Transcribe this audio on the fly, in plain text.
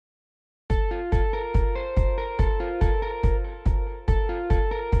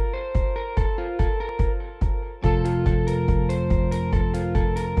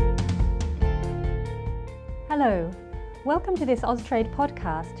Hello, welcome to this Austrade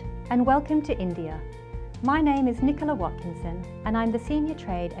podcast and welcome to India. My name is Nicola Watkinson and I'm the Senior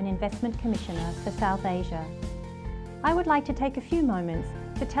Trade and Investment Commissioner for South Asia. I would like to take a few moments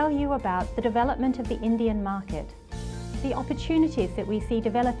to tell you about the development of the Indian market, the opportunities that we see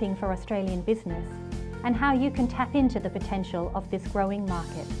developing for Australian business, and how you can tap into the potential of this growing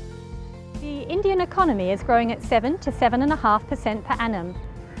market. The Indian economy is growing at 7 to 7.5% per annum.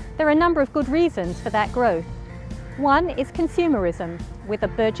 There are a number of good reasons for that growth. One is consumerism, with a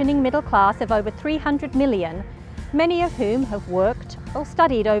burgeoning middle class of over 300 million, many of whom have worked or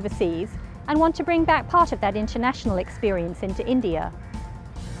studied overseas and want to bring back part of that international experience into India.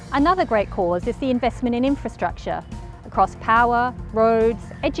 Another great cause is the investment in infrastructure across power, roads,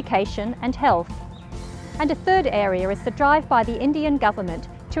 education and health. And a third area is the drive by the Indian government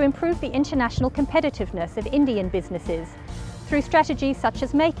to improve the international competitiveness of Indian businesses through strategies such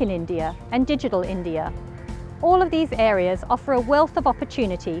as Make in India and Digital India. All of these areas offer a wealth of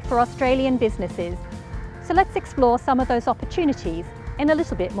opportunity for Australian businesses. So let's explore some of those opportunities in a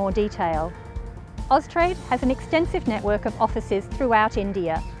little bit more detail. Austrade has an extensive network of offices throughout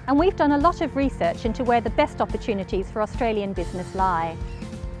India, and we've done a lot of research into where the best opportunities for Australian business lie.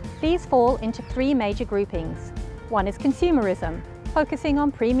 These fall into three major groupings. One is consumerism, focusing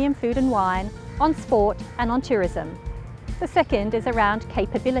on premium food and wine, on sport and on tourism. The second is around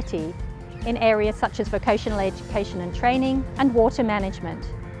capability, in areas such as vocational education and training and water management.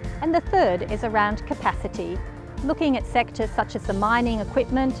 And the third is around capacity, looking at sectors such as the mining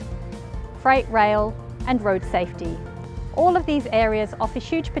equipment, freight rail and road safety. All of these areas offer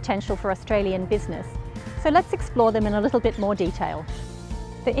huge potential for Australian business, so let's explore them in a little bit more detail.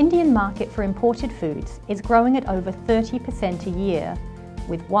 The Indian market for imported foods is growing at over 30% a year,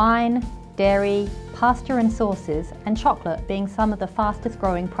 with wine, dairy, pasta and sauces and chocolate being some of the fastest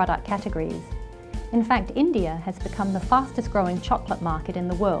growing product categories. In fact, India has become the fastest growing chocolate market in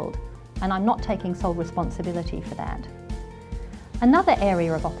the world, and I'm not taking sole responsibility for that. Another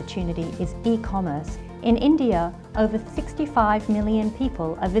area of opportunity is e-commerce. In India, over 65 million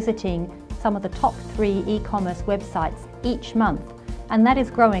people are visiting some of the top 3 e-commerce websites each month, and that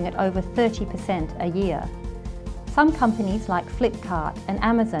is growing at over 30% a year. Some companies like Flipkart and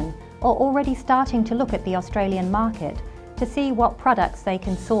Amazon are already starting to look at the Australian market to see what products they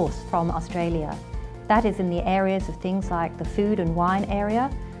can source from Australia. That is in the areas of things like the food and wine area,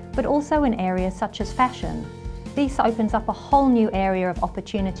 but also in areas such as fashion. This opens up a whole new area of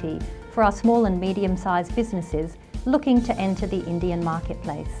opportunity for our small and medium-sized businesses looking to enter the Indian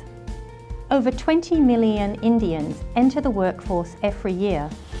marketplace. Over 20 million Indians enter the workforce every year.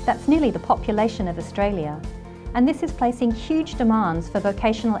 That's nearly the population of Australia. And this is placing huge demands for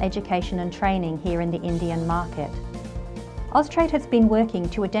vocational education and training here in the Indian market. Austrade has been working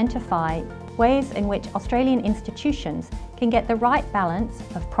to identify ways in which Australian institutions can get the right balance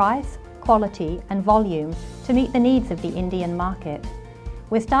of price, quality and volume to meet the needs of the Indian market.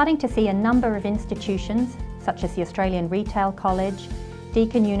 We're starting to see a number of institutions, such as the Australian Retail College,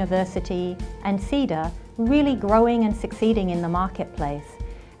 Deakin University and CEDA, really growing and succeeding in the marketplace.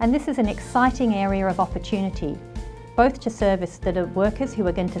 And this is an exciting area of opportunity, both to service the workers who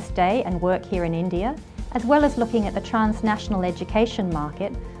are going to stay and work here in India, as well as looking at the transnational education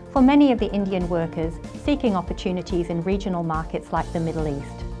market for many of the Indian workers seeking opportunities in regional markets like the Middle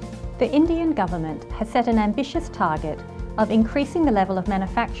East. The Indian government has set an ambitious target of increasing the level of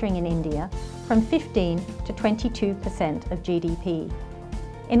manufacturing in India from 15 to 22% of GDP.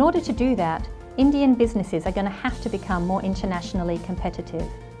 In order to do that, Indian businesses are going to have to become more internationally competitive.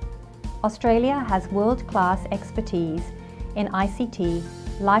 Australia has world-class expertise in ICT,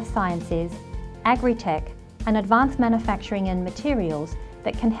 life sciences, agri-tech and advanced manufacturing and materials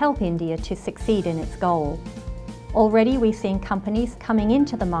that can help India to succeed in its goal. Already we've seen companies coming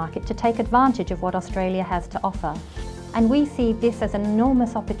into the market to take advantage of what Australia has to offer. And we see this as an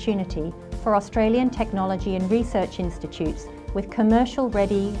enormous opportunity for Australian technology and research institutes with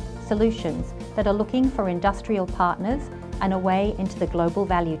commercial-ready solutions that are looking for industrial partners and a way into the global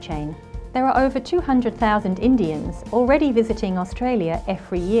value chain. There are over 200,000 Indians already visiting Australia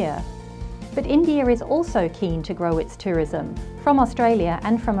every year. But India is also keen to grow its tourism from Australia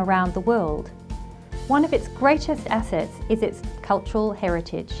and from around the world. One of its greatest assets is its cultural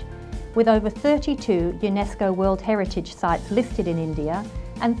heritage, with over 32 UNESCO World Heritage Sites listed in India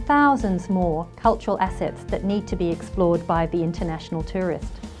and thousands more cultural assets that need to be explored by the international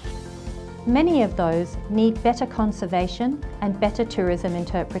tourist. Many of those need better conservation and better tourism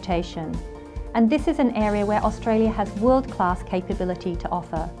interpretation. And this is an area where Australia has world-class capability to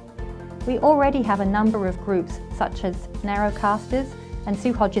offer. We already have a number of groups such as Narrowcasters and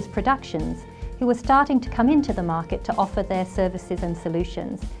Sue Hodges Productions who are starting to come into the market to offer their services and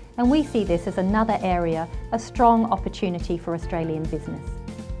solutions, and we see this as another area of strong opportunity for Australian business.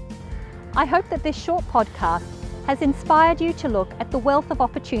 I hope that this short podcast has inspired you to look at the wealth of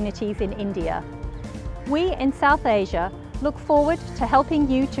opportunities in India. We in South Asia look forward to helping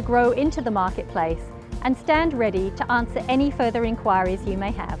you to grow into the marketplace and stand ready to answer any further inquiries you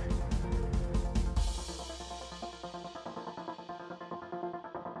may have.